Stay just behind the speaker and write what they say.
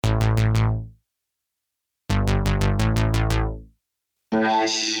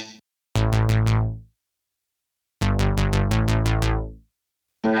Fresh.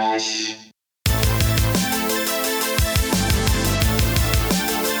 Fresh.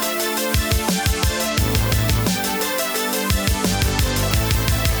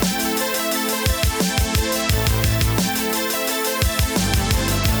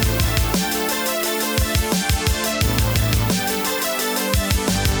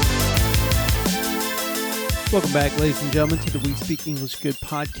 Welcome back, ladies and gentlemen, to the We Speak English Good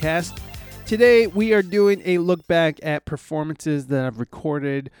podcast. Today, we are doing a look back at performances that I've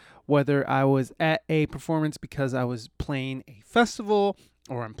recorded, whether I was at a performance because I was playing a festival,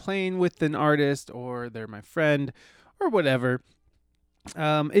 or I'm playing with an artist, or they're my friend, or whatever.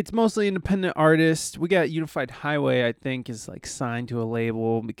 It's mostly independent artists. We got Unified Highway, I think, is like signed to a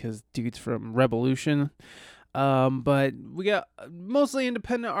label because dude's from Revolution. But we got mostly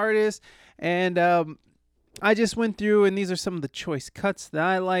independent artists, and I just went through, and these are some of the choice cuts that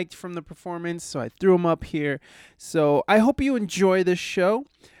I liked from the performance, so I threw them up here. So I hope you enjoy this show.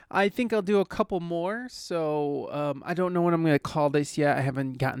 I think I'll do a couple more, so I don't know what I'm going to call this yet. I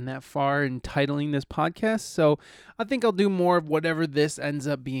haven't gotten that far in titling this podcast, so I think I'll do more of whatever this ends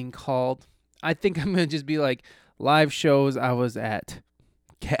up being called. I think I'm going to just be like, live shows I was at.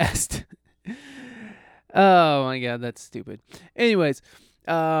 Cast. Oh my god, that's stupid. Anyways,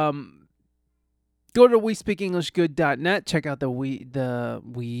 go to WeSpeakEnglishGood.net. Check out the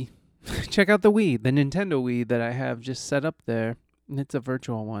check out the Nintendo Wii that I have just set up there. It's a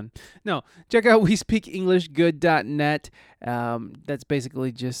virtual one. No, check out WeSpeakEnglishGood.net. That's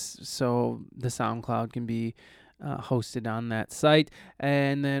basically just so the SoundCloud can be hosted on that site.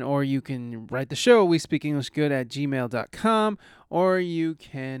 And then, or you can write the show, WeSpeakEnglishGood@gmail.com, or you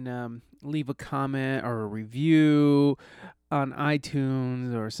can leave a comment or a review on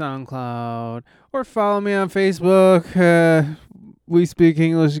iTunes or SoundCloud, or follow me on Facebook, We Speak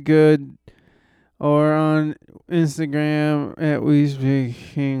English Good, or on Instagram at We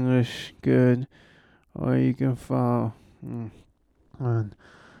Speak English Good, or you can follow on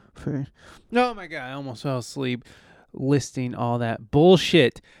Facebook. Oh my god, I almost fell asleep listing all that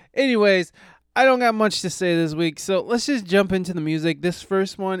bullshit. Anyways, I don't got much to say this week, so let's just jump into the music. This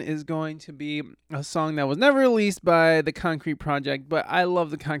first one is going to be a song that was never released by The Concrete Project, but I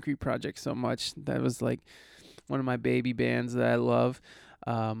love The Concrete Project so much. That was like one of my baby bands that I love.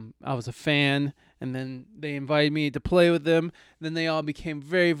 I was a fan, and then they invited me to play with them. Then they all became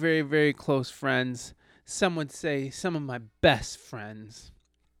very, very, very close friends. Some would say some of my best friends.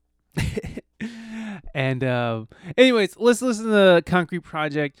 And anyways, let's listen to The Concrete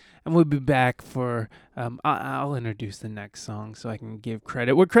Project, and we'll be back for I'll introduce the next song so I can give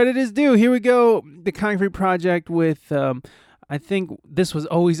credit where credit is due. Here we go. The Concrete Project with I think this was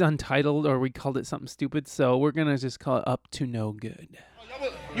always untitled, or we called it something stupid, so we're gonna just call it Up to No Good.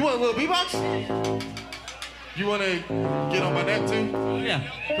 You want a little beatbox? You want to get on my neck too? Yeah.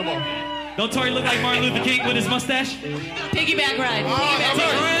 Come on. Don't Tory look like Martin Luther King with his mustache? Piggyback ride. I have a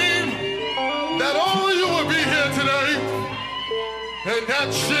dream that all of you would be here today, and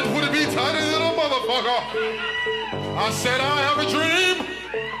that shit would be tighter than a motherfucker. I said I have a dream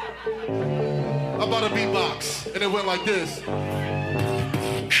about a beatbox, and it went like this.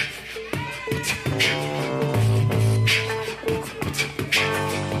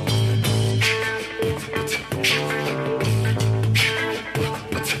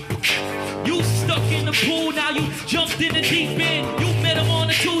 You stuck in the pool, now you jumped in the deep end. You met him on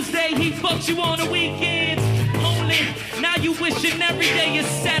a Tuesday, he fucked you on the weekends. Lonely, now you wishing every day is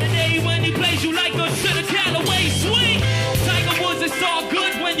Saturday when he plays you like a Sugar Callaway swing. Tiger Woods, it's all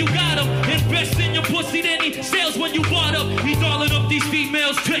good when you got him. Invest in your pussy, then he sells when you bought up. He's dolling up these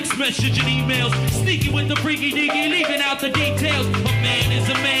females, text message and emails. Sneaky with the freaky diggy, leaving out the details. A man is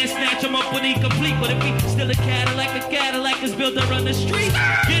a man, snatch him up when he complete. But if he still a Cadillac is built to run the street.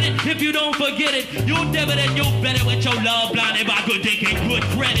 Get it, if you don't forget it, you'll never then you'll better with your love blinded by good dick and good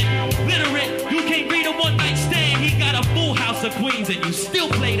credit. Literate, you can't read a one night stand. He got a full house of queens and you still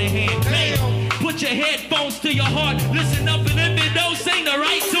play the hand. Damn. Put your headphones to your heart, listen up, and if it don't sing the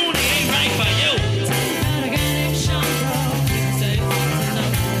right tune, it ain't right for you.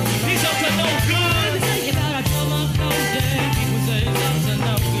 He's up to no good. He's up to no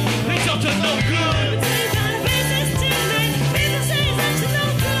good. He's up to no good.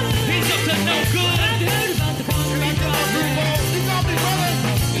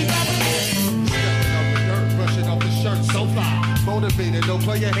 So far, motivated, no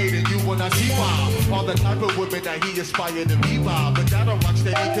player hating you when I see why. All the type of women that he aspired to be by. But that don't rock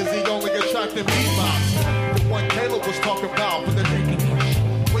steady cause he only attracted beatbox. The one Caleb was talking about, but the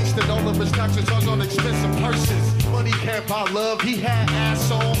wasted all of his taxes on expensive purses. money can't buy love. He had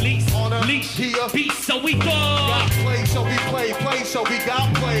ass on, on a here. Beat, so we thought. Got played, so we played, so we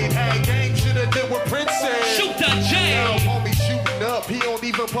got played. Had game, should've did what Prince said. Shoot the J. Now homie shooting up, he don't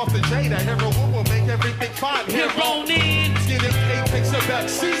even puff the J. That heroin will make everything fine. Heroin. Getting paid takes a back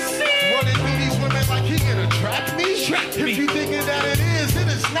seat. Running through these women like he gonna trap me. If you thinking that it is, it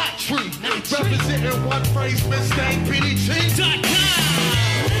is not true. Representing one phrase, Mustang BDG. He's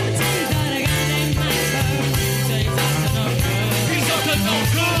up to no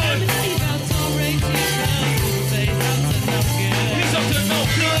good. He's up to no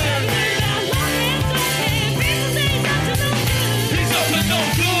good. He's up to no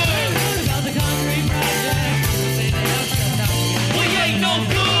good. We ain't no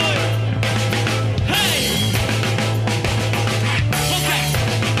good. Hey. Okay.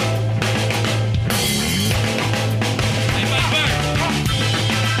 Hey, Mike Burke.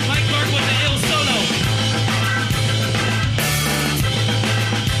 Mike Burke with the ill solo.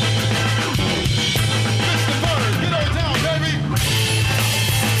 Mr. Bird, get on down, baby.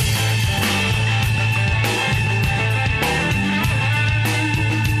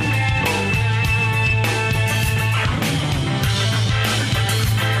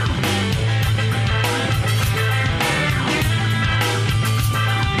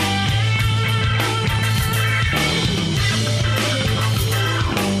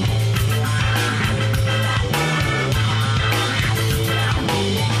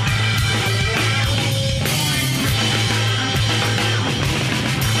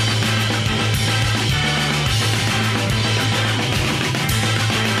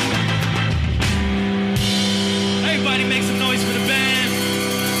 Everybody make some noise for the band.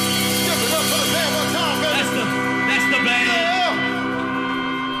 Give it up for the band one time, baby. That's the band.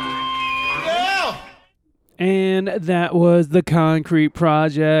 Yeah. And that was the Concrete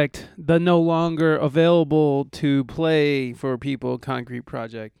Project, the no longer available to play for people Concrete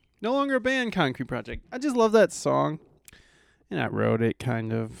Project. No longer a band, Concrete Project. I just love that song. And I wrote it,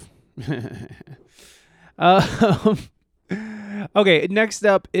 kind of. Okay, next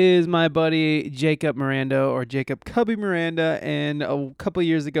up is my buddy Jacob Miranda, or Jacob Cubby Miranda. And a couple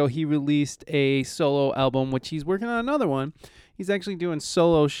years ago, he released a solo album, which he's working on another one. He's actually doing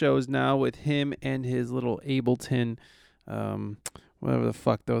solo shows now with him and his little Ableton, whatever the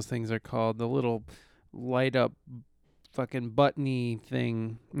fuck those things are called, the little light up fucking buttony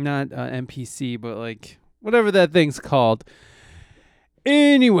thing, not MPC, but like whatever that thing's called.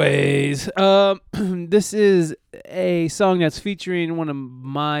 Anyways, this is a song that's featuring one of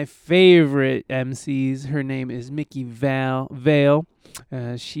my favorite MCs. Her name is Mickey Vale.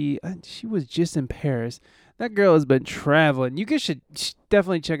 She was just in Paris. That girl has been traveling. You guys should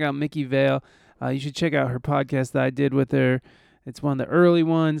definitely check out Mickey Vale. You should check out her podcast that I did with her. It's one of the early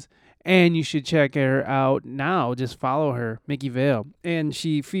ones. And you should check her out now. Just follow her, Mickey Vale. And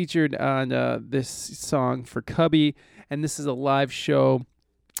she featured on this song for Cubby. And this is a live show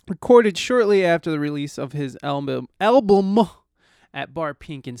recorded shortly after the release of his album at Bar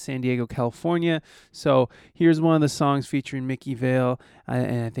Pink in San Diego, California. So here's one of the songs featuring Mickey Vale.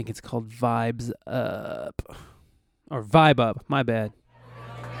 And I think it's called Vibes Up. Or Vibe Up, my bad.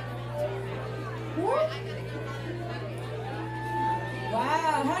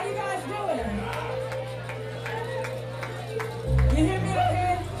 Wow, how you guys doing? You hear me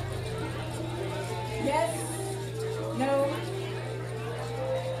okay? Yes? No?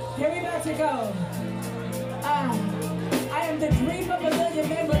 Here we about to go. I am the dream of a million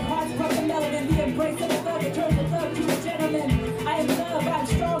men with hearts pumping melanin, the embrace of a thug, it turns a thug to a gentleman. I am love, I'm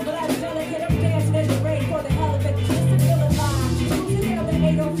strong, but I'm delicate, I'm dancing in the rain for the hell of it. Just to feel alive, cruising down the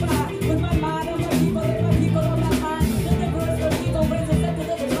 805, with my mind on my people and my people on my mind. Deliverance from evil, raise us up to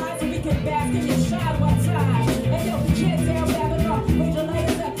the line so we can bask in your shine one time. And yo, chant down Babylon, raise your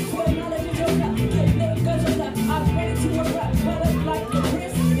lighters up, pour knowledge in your cup, get lit, guzzle up, I'm ready to erupt, but I'm like the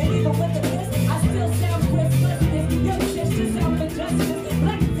wrist, and even with the list, I still sound crisp, this, yo, just to sound for justice,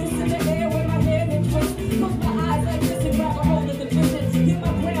 black fist in the air with my hand in twist, close my eyes like this and grab a hold of the vision, get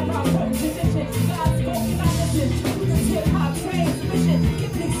my grandma wrote position, God's spoken, I listen, this hip-hop transmission,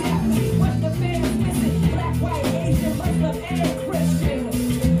 give it exactly what the fans missing, black, white, Asian, Muslim, and Christian,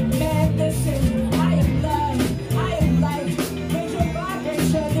 man, listen, I am love, I am life, raise your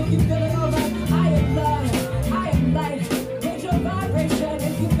vibration if you feel it alright, I am love, I am life, raise your vibration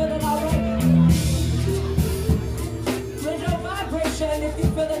if you feel it alright, raise your vibration if you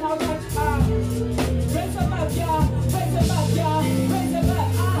feel it alright, raise them up, y'all, raise them up, y'all, raise them up,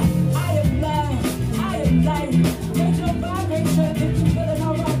 I am love, I am life, raise your vibration if you feel it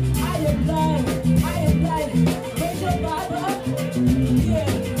alright, I am love, I am life, raise your vibe up, yeah,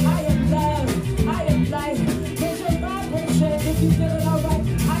 I am love, I am life, raise your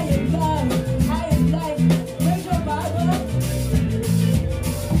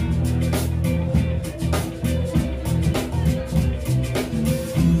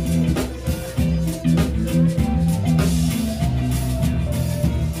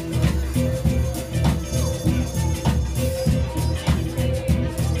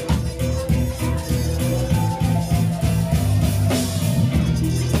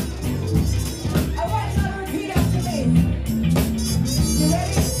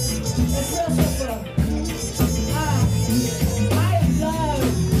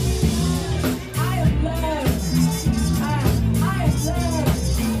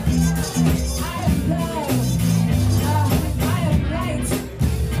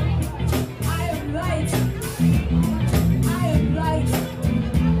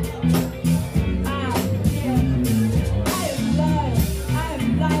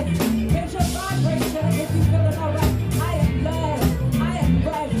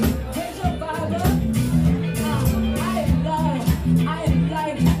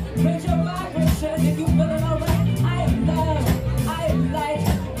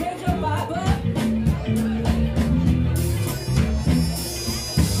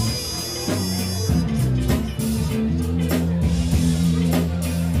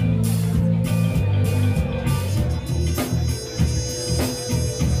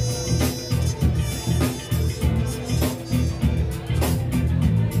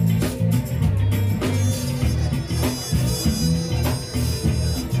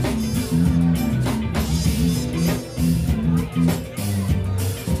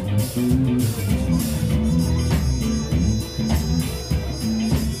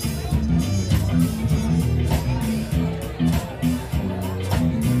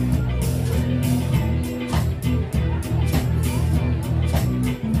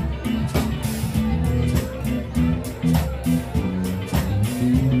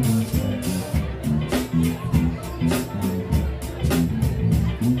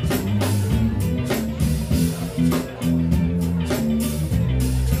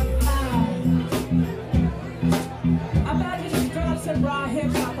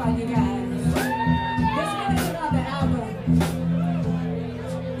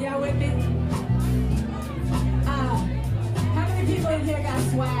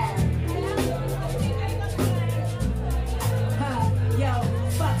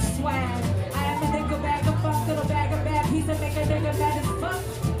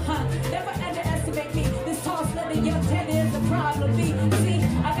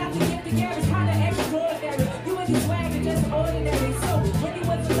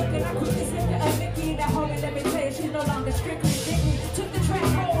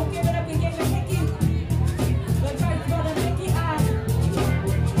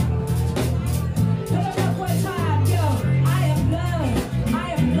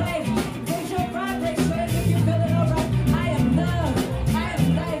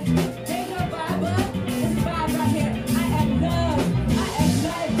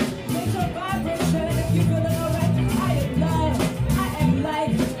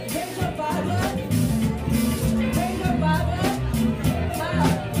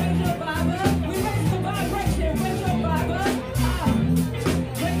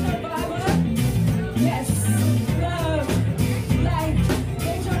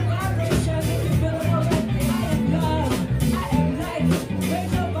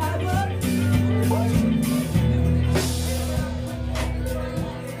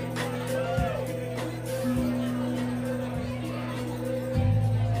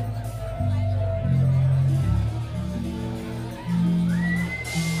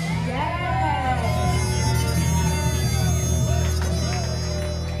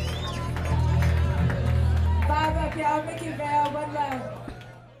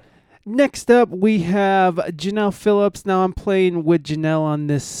Next up, we have Janelle Phillips. Now I'm playing with Janelle on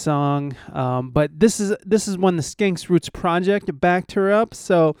this song, but this is when the Skanks Roots Project backed her up,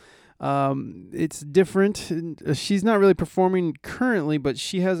 so it's different. She's not really performing currently, but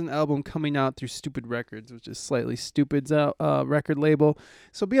she has an album coming out through Stupid Records, which is Slightly Stupid's record label.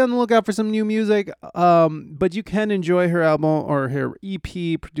 So be on the lookout for some new music, but you can enjoy her album or her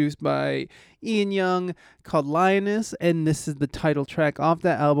EP produced by Ian Young called Lioness, and this is the title track off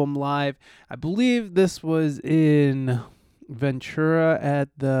that album, Live. I believe this was in Ventura at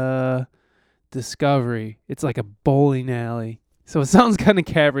the Discovery. It's like a bowling alley. So it sounds kind of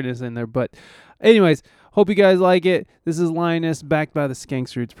cavernous in there. But anyways, hope you guys like it. This is Lioness, backed by the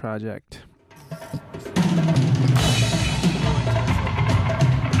Skanks Roots Project.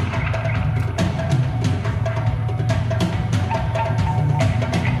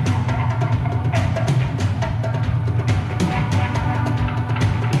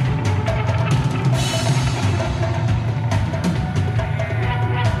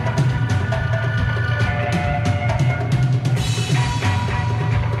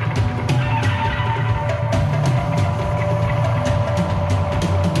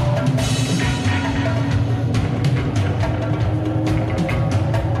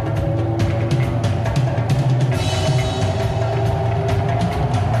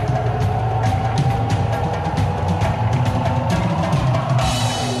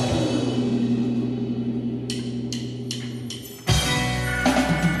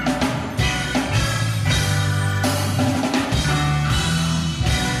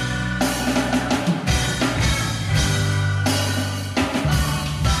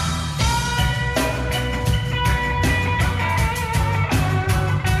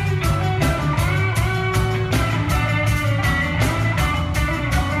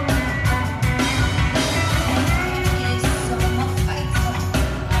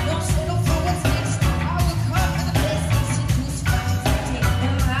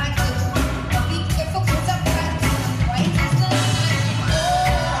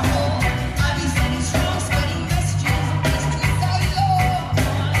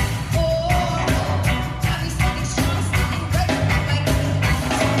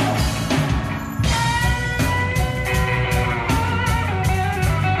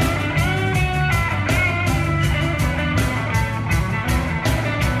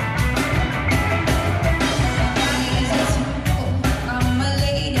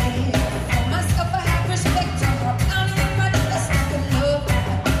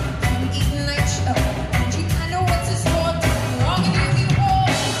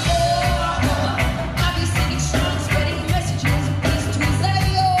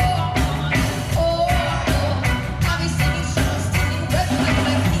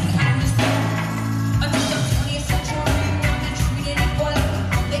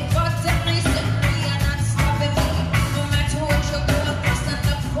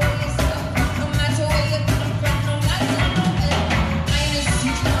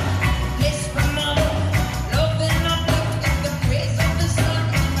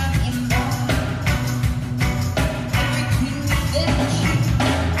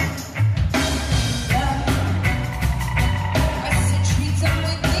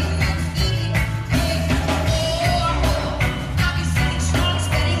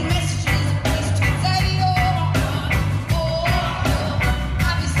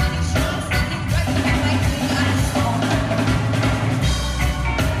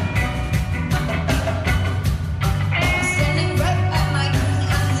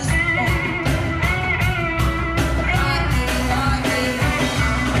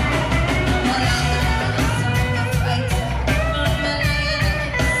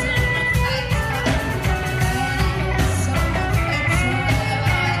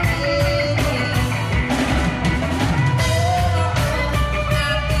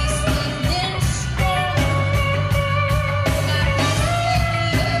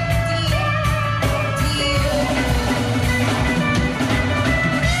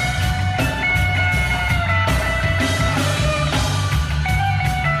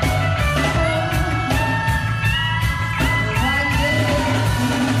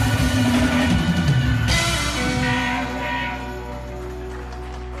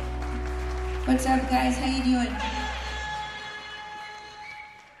 what's up, guys? How you doing?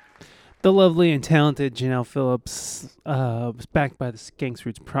 The lovely and talented Janelle Phillips, backed by the Skanks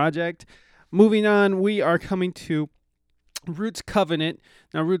Roots Project. Moving on, we are coming to Roots Covenant.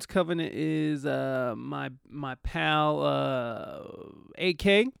 Now, Roots Covenant is my pal AK,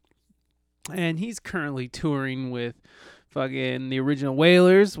 and he's currently touring with fucking the Original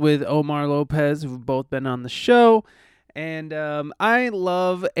Wailers with Omar Lopez, who've both been on the show. And I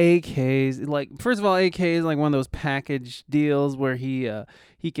love AK's. Like, first of all, AK is like one of those package deals where he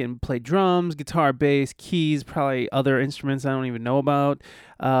can play drums, guitar, bass, keys, probably other instruments I don't even know about.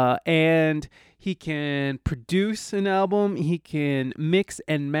 And he can produce an album. He can mix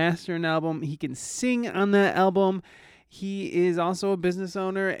and master an album. He can sing on that album. He is also a business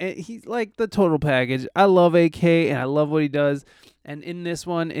owner, and he's like the total package. I love AK, and I love what he does. And in this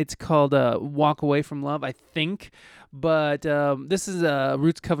one, it's called Walk Away From Love, I think. But this is a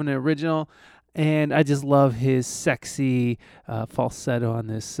Roots Covenant original, and I just love his sexy falsetto on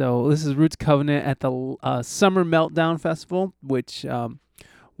this. So this is Roots Covenant at the Summer Meltdown Festival, which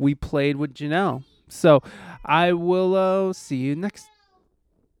we played with Janelle. So I will see you next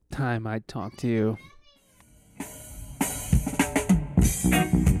time I talk to you.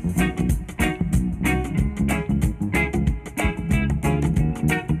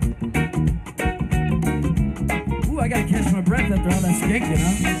 I gotta catch my breath after all that skank, you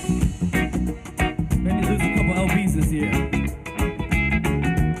know? Maybe lose a couple LBs this year.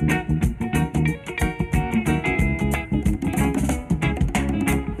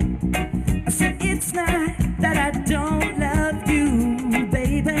 I said it's not that I don't love you,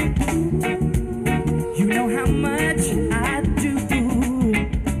 baby. You know how much I do.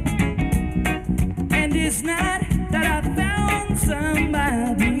 And it's not that I found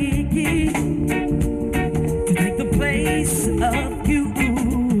somebody place of you,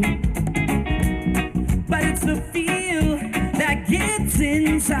 but it's the feel that gets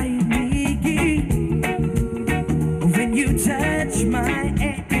inside me when you touch my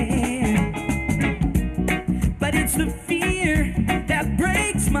hand, but it's the fear that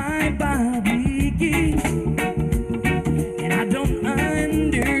breaks my body, and I don't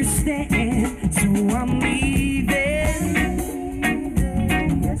understand, so I'm leaving.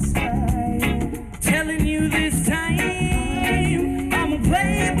 Yes, I am. Telling you this time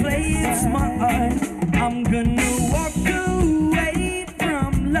play it smart. I'm gonna walk away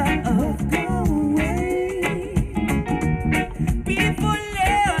from love. Before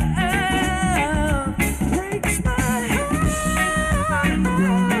love breaks my heart. I'm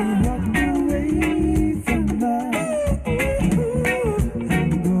gonna walk away from love.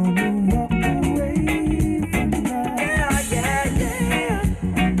 I'm gonna walk away from love. Yeah.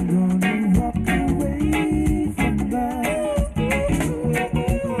 I'm gonna walk away from love.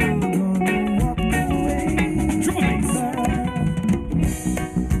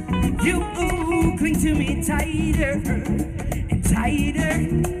 To me tighter and tighter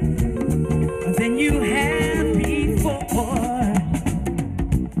than you have before,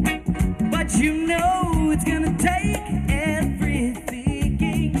 but you know it's gonna take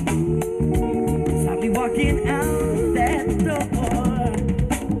everything. So I'll be walking out that door.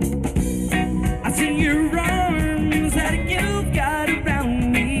 I see your arms that you've got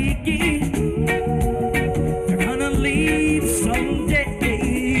around me. You're gonna leave someday.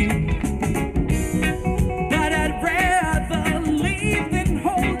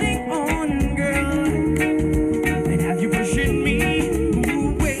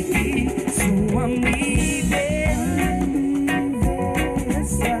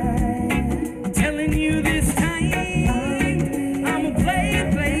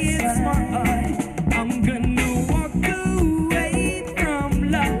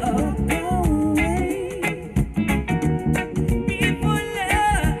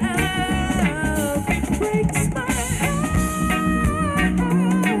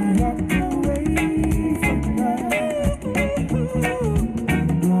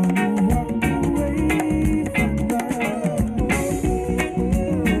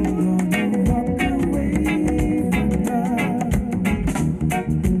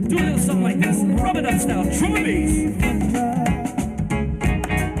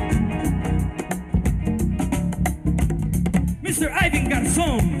 Mr. Ivan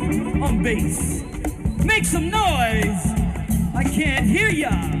Garçon on bass. Make some noise. I can't hear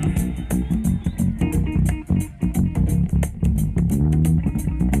ya.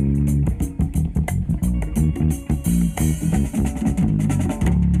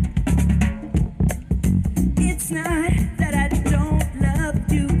 It's not that I don't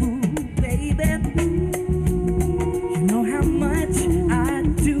love you, baby. You know how much I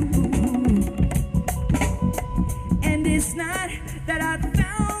do.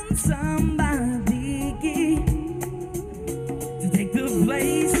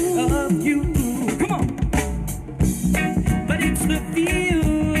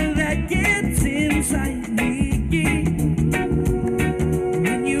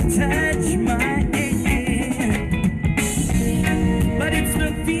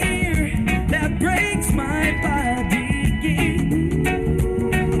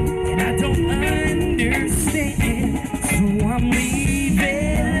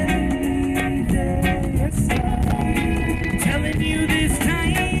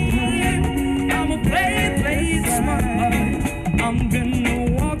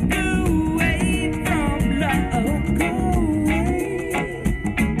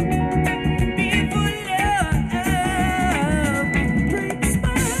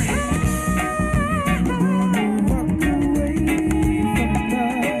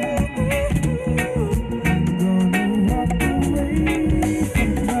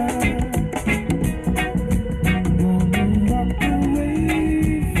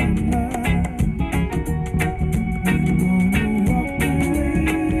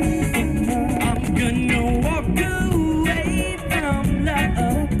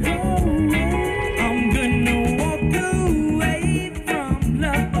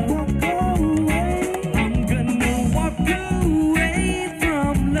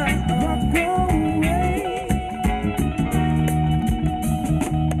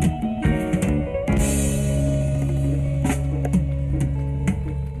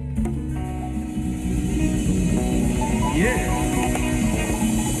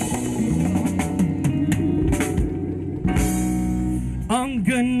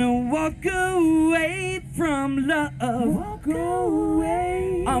 walk away from love. Walk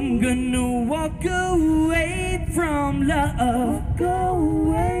away. I'm gonna walk away from love. Walk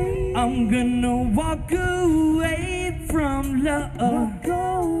away. I'm gonna walk away from love. Walk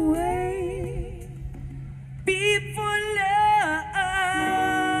away. Before love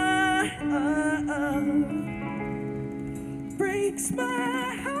breaks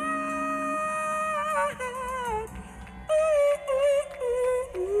my heart.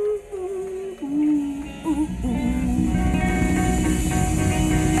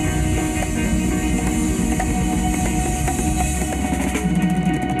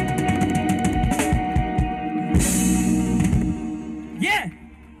 Yeah.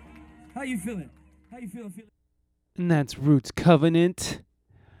 How you feeling? How you feeling? And that's Roots Covenant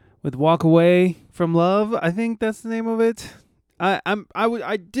with Walk Away from Love. I think that's the name of it.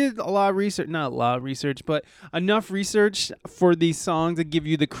 I did a lot of research, not a lot of research, but enough research for these songs to give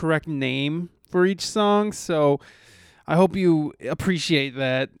you the correct name for each song. So I hope you appreciate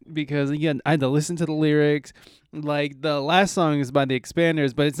that, because again, I had to listen to the lyrics. Like, the last song is by the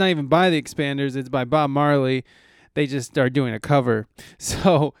Expanders, but it's not even by the Expanders, it's by Bob Marley. They just are doing a cover.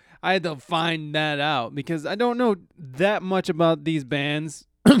 So I had to find that out, because I don't know that much about these bands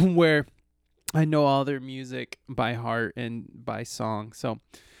where I know all their music by heart and by song. So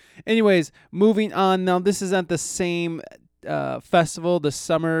anyways, moving on. Now, this is at the same festival, the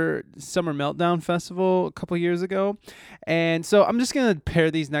Summer Meltdown Festival a couple years ago. And so I'm just going to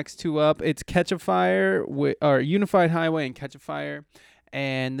pair these next two up. It's Catch a Fire, or Unified Highway and Catch a Fire.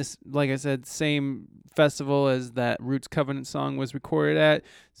 And this, like I said, same festival as that Roots Covenant song was recorded at,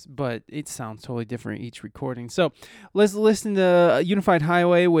 but it sounds totally different each recording. So let's listen to Unified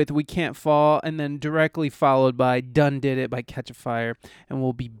Highway with We Can't Fall, and then directly followed by Done Did It by Catch a Fire. And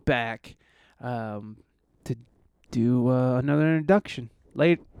we'll be back to do another introduction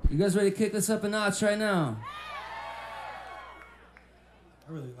later. You guys ready to kick this up a notch right now?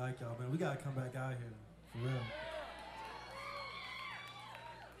 I really like y'all, man. We gotta come back out here, for real.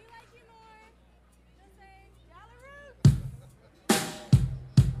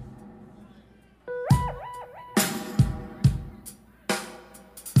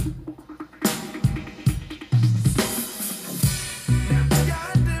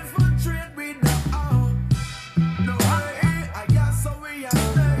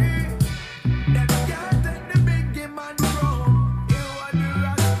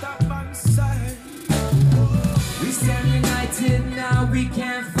 We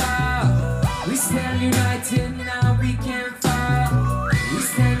can't fall. We stand united now. We can't fall. We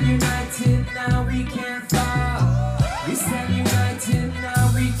stand united now. We can't fall. We stand united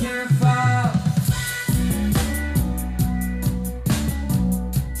now. We can't fall.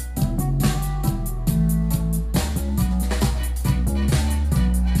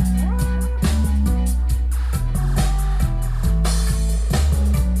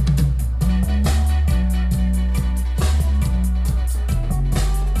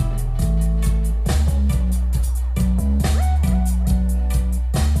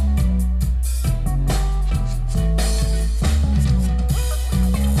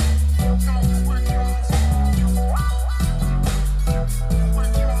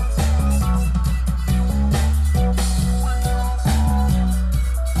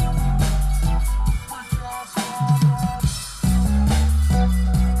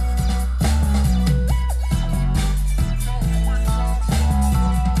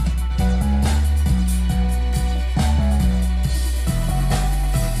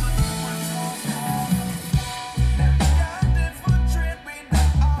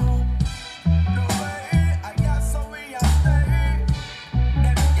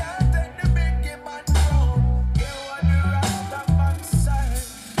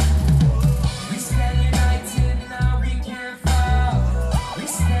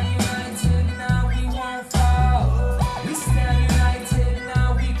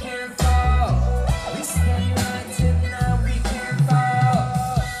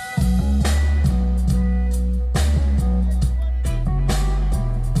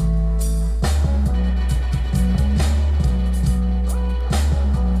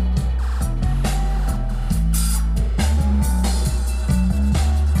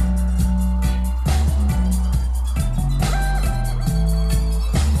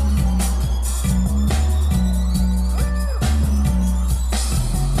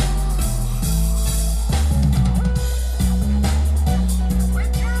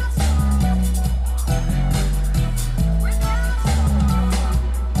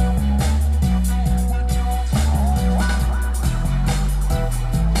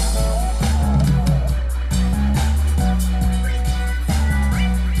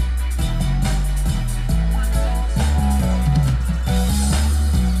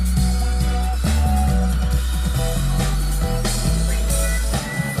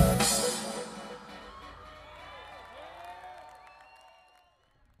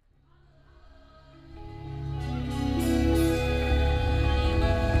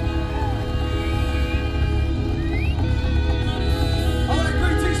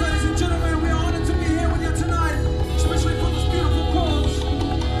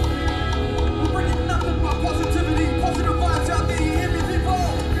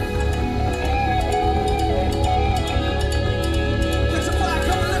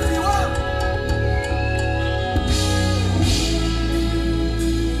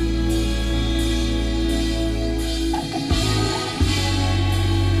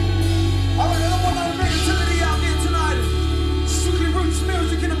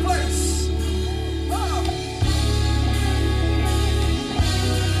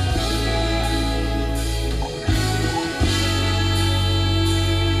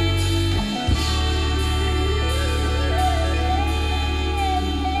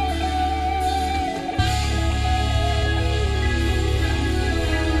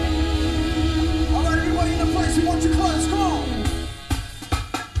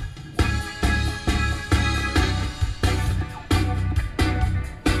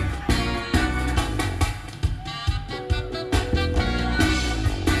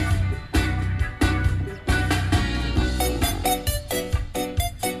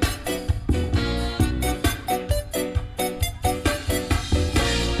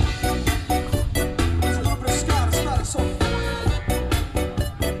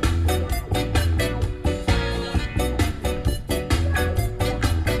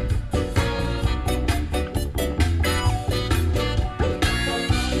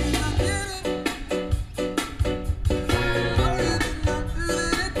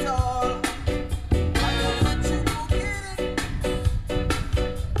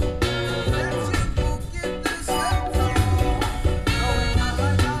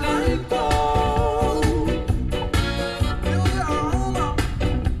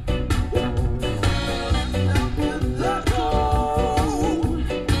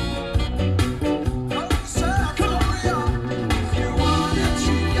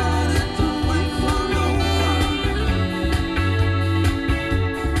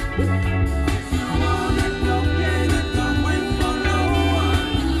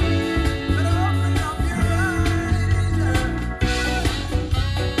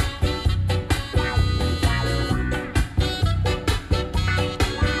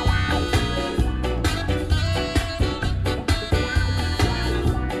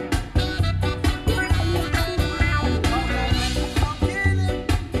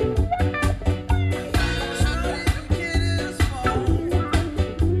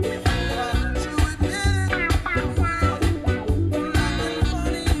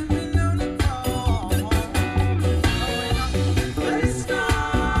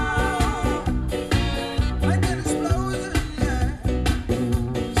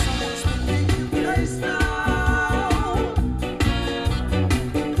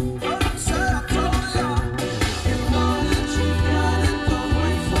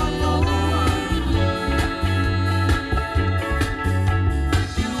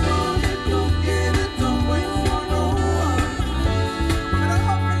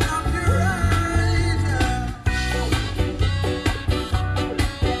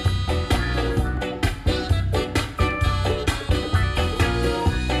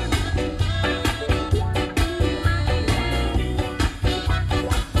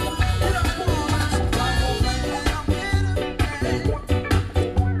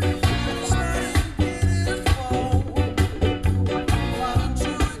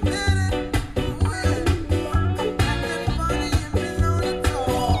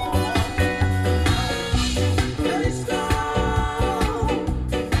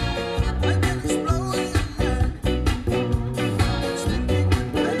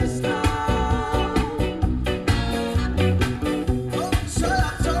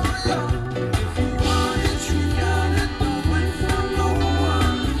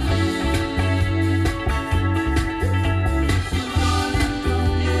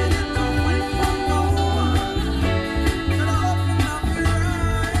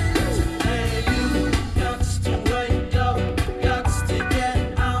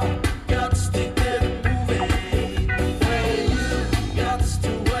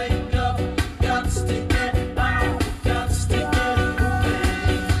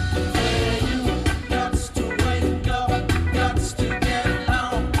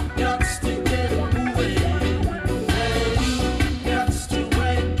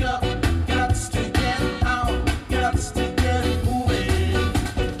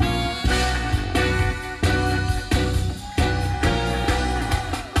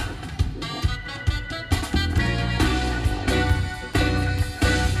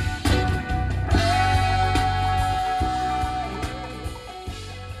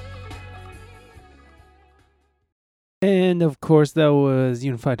 And of course, that was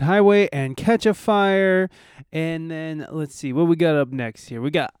Unified Highway and Catch a Fire. And then let's see what we got up next here.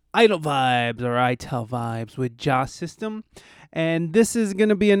 We got Idle Vibes or ITEL Vibes with Joss System. And this is going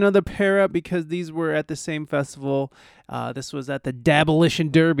to be another pair up because these were at the same festival. This was at the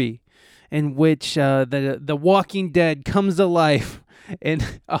Dabolition Derby, in which the Walking Dead comes to life in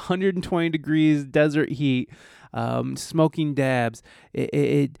 120 degrees desert heat, smoking dabs.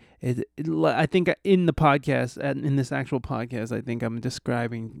 I think in the podcast, in this actual podcast, I think I'm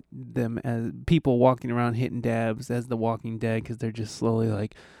describing them as people walking around hitting dabs as the Walking Dead because they're just slowly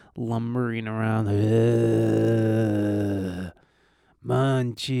like lumbering around.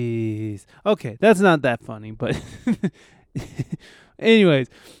 Munchies. Okay, that's not that funny, but anyways,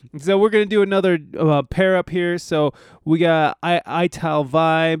 so we're going to do another pair up here. So we got ITEL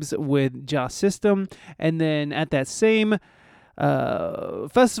Vibes with Joss System, and then at that same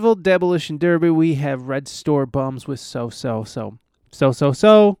festival, Dabolition Derby, we have Red Store Bums with So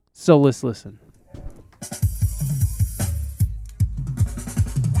let's listen.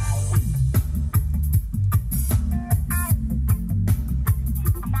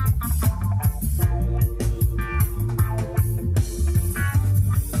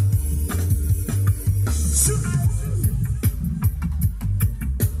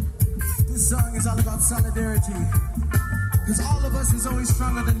 This song is all about solidarity, because all of us is always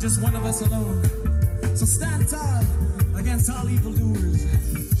stronger than just one of us alone. So stand tall against all evildoers.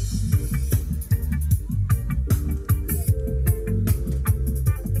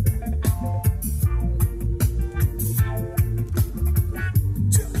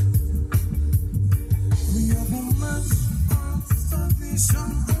 We have a much of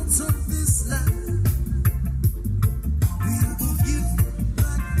salvation out of this land. We will give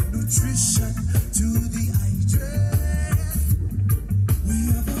back nutrition to the hydrate. We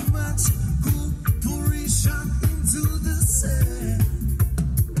have a much corporation into the sand.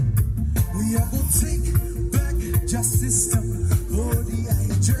 We are going to take back just system for the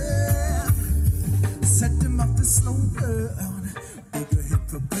hydrate. Set them up to slow down. Bigger hit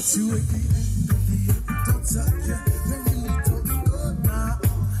perpetuate the end of the epidotes. Yeah, they really don't know now.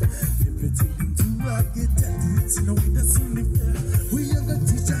 Everything to get that. It's no way that's only fair. We are going to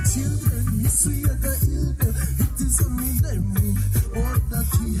teach our children. Yes, we are the children. It is only them who are the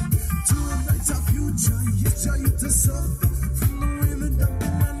key to a brighter future. Yes, try you to suffer from the women that they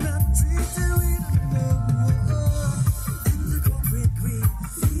are not treated with love. And the corporate greed,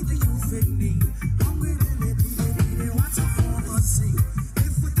 feed the youth in need. Hungry than they want to form us sing.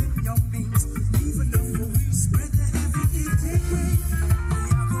 Live within your means, leave enough for we spread the everyday decade. We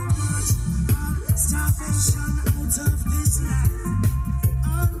are going much starvation out of this land.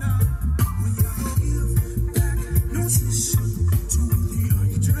 Oh no, we are going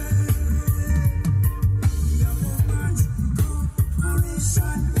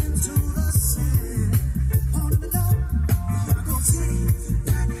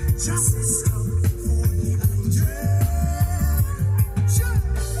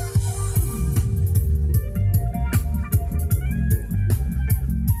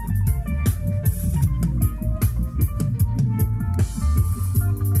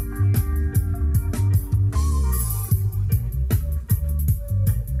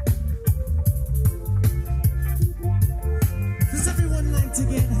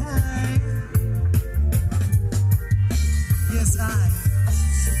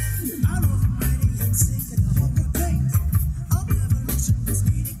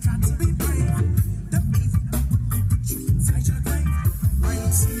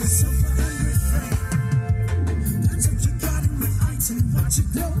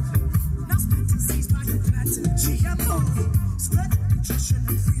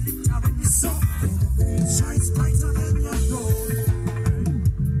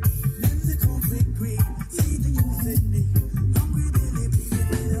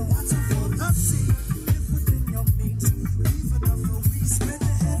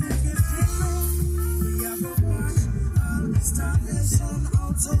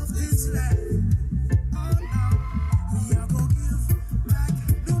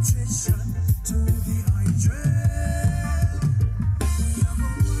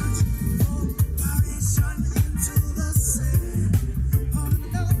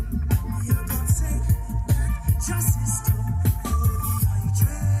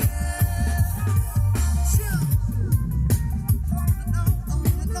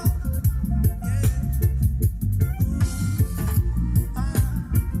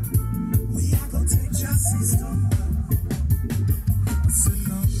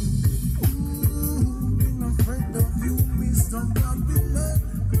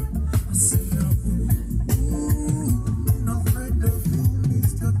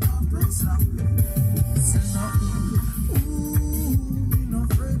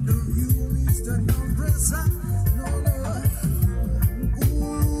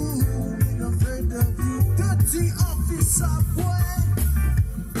subway.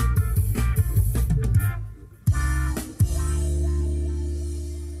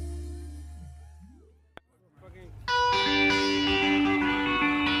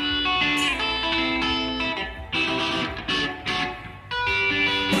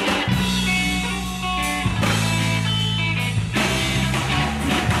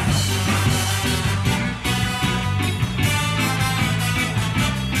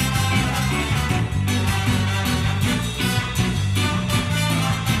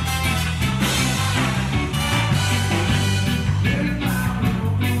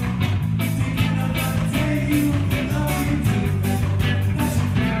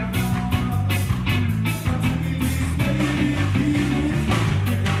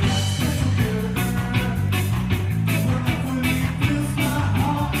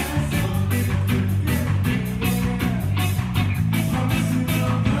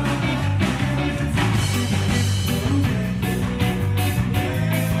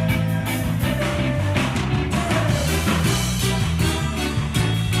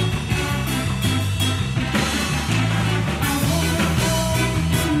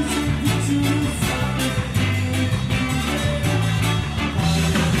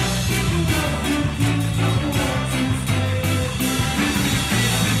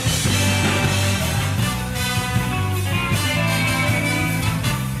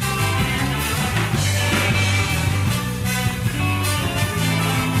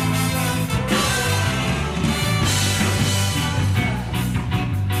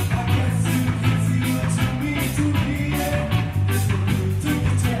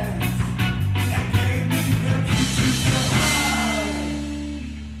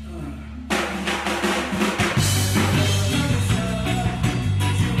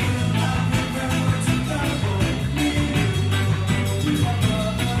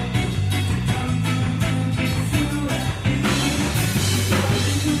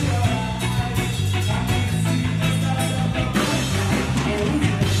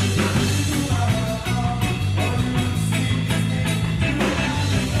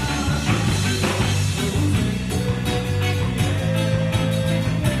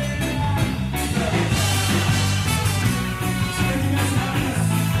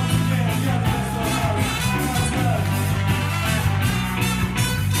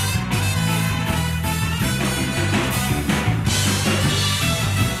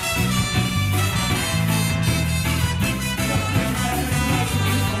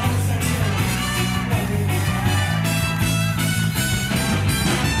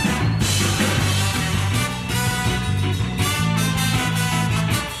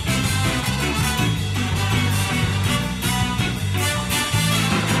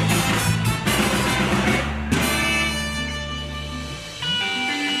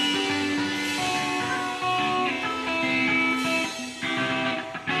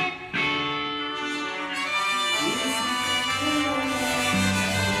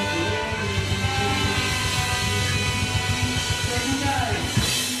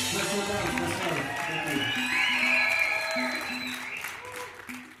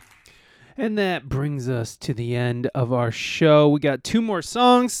 And that brings us to the end of our show. We got 2 more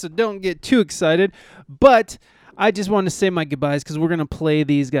songs, so don't get too excited. But I just want to say my goodbyes because we're going to play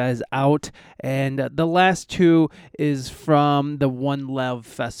these guys out. And the last 2 is from the One Love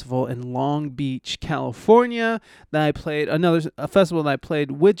Festival in Long Beach, California. That I played, a festival that I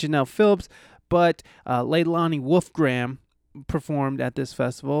played with Janelle Phillips. But Leilani Wolfgram performed at this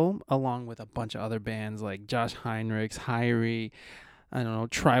festival along with a bunch of other bands like Josh Heinrichs, Hyrie, I don't know,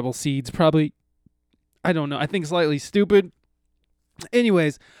 Tribal Seeds, probably, I don't know, I think Slightly Stupid.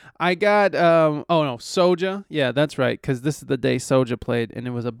 Anyways, I got, Soja. Yeah, that's right, because this is the day Soja played, and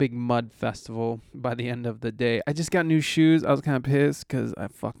it was a big mud festival by the end of the day. I just got new shoes. I was kind of pissed because I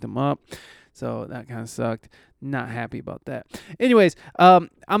fucked them up, so that kind of sucked. Not happy about that. Anyways, I'm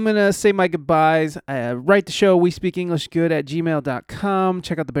going to say my goodbyes. Write the show, WeSpeakEnglishGood@gmail.com.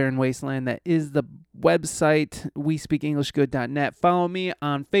 Check out the Barren Wasteland. That is the website, WeSpeakEnglishGood.net. Follow me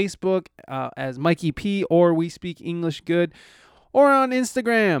on Facebook as Mikey P or We Speak English Good, or on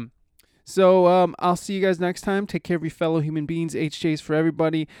Instagram. So I'll see you guys next time. Take care of your fellow human beings. HJs for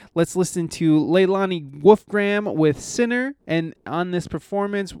everybody. Let's listen to Leilani Wolfgram with Sinner. And on this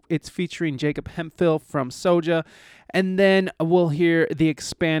performance, it's featuring Jacob Hemphill from Soja. And then we'll hear the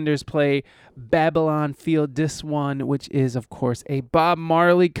Expanders play Babylon Field This One, which is, of course, a Bob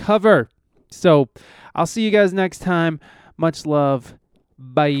Marley cover. So I'll see you guys next time. Much love.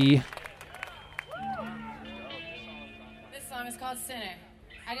 Bye. This song is called Sinner.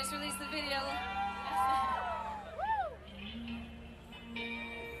 I just released the video.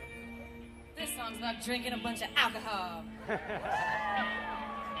 This song song's about drinking a bunch of alcohol. I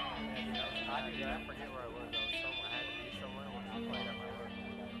do that. I forget where I was. I had to be somewhere when I played at my work.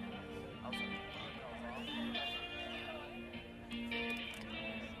 I was like,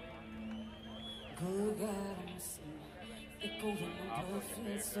 Good God, I'm seeing it go in my blood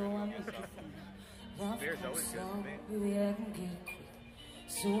flesh, so I'm looking for love comes slow, baby, I can get it quick.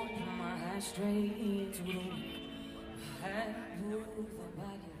 So I put my eyes straight into the week. I move the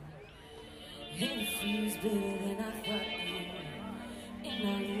body, and it feels better than I thought it would. And I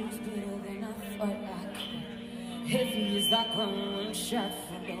lose better than I thought I could. Heavy as that gun, one shot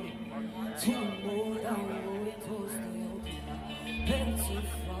from the two more down the way towards the open. Better to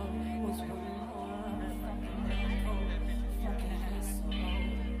fall was one more.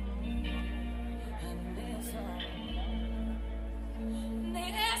 They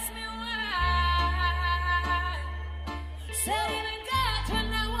ask me why. Saying God turn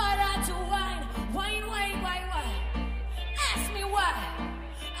that water to wine. Wine. Ask me why.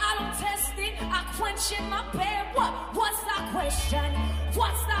 I don't test it. I quench in my bed. What's that question?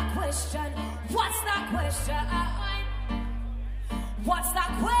 What's that question? What's that question? What's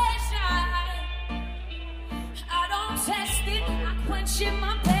that question? I don't test it. I quench in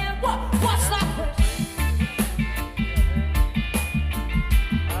my bed. What's that question?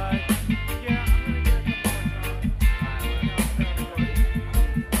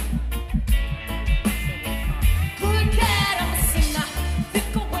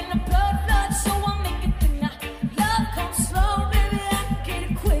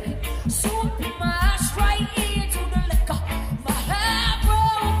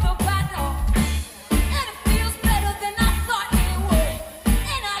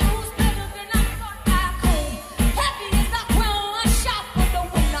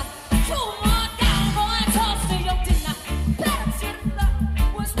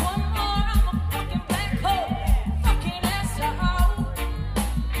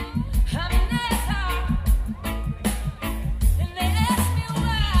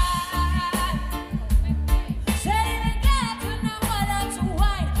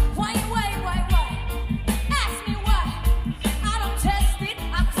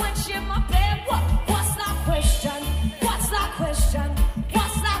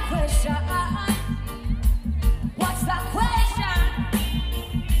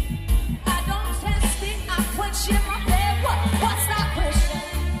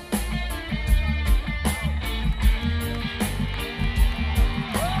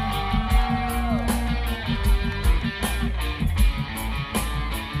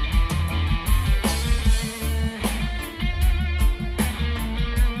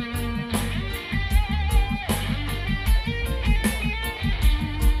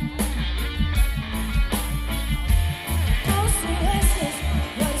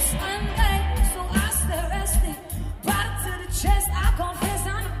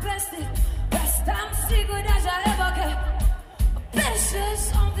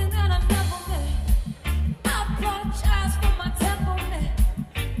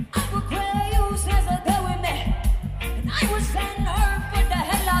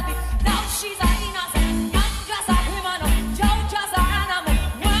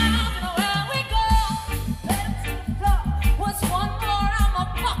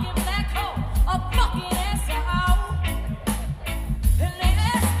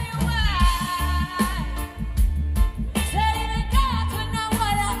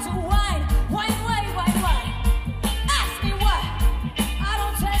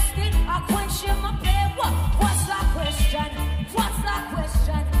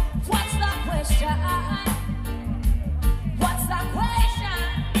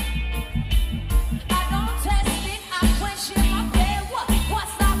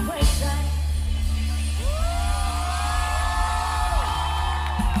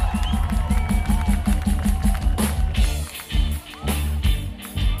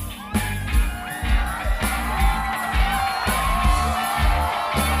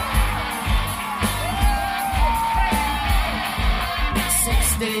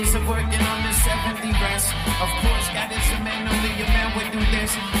 days of working on the 70 rest. Of course, God is a man, only a man would do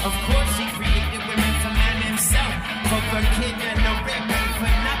this. Of course, he created women for man himself, for the kid and the red man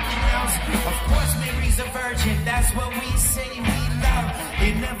for nothing else. Of course, Mary's a virgin, that's what we say we love.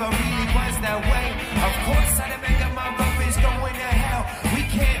 It never really was that way. Of course, I done make my love is going to hell. We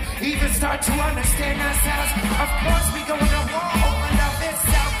can't even start to understand ourselves. Of course, we going to war over love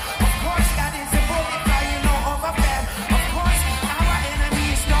itself. Of course, God is a bullet flying all over bad. Of course, our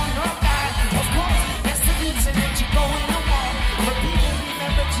enemies don't know God. Of course, that's the reason that you go in the war. But people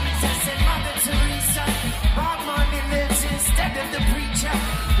remember Jesus and Mother Teresa. Bob Marley lives instead of the preacher.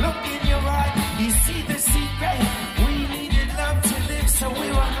 Look in your heart,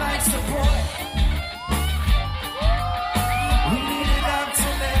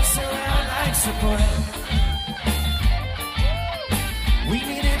 We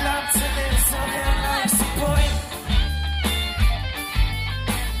need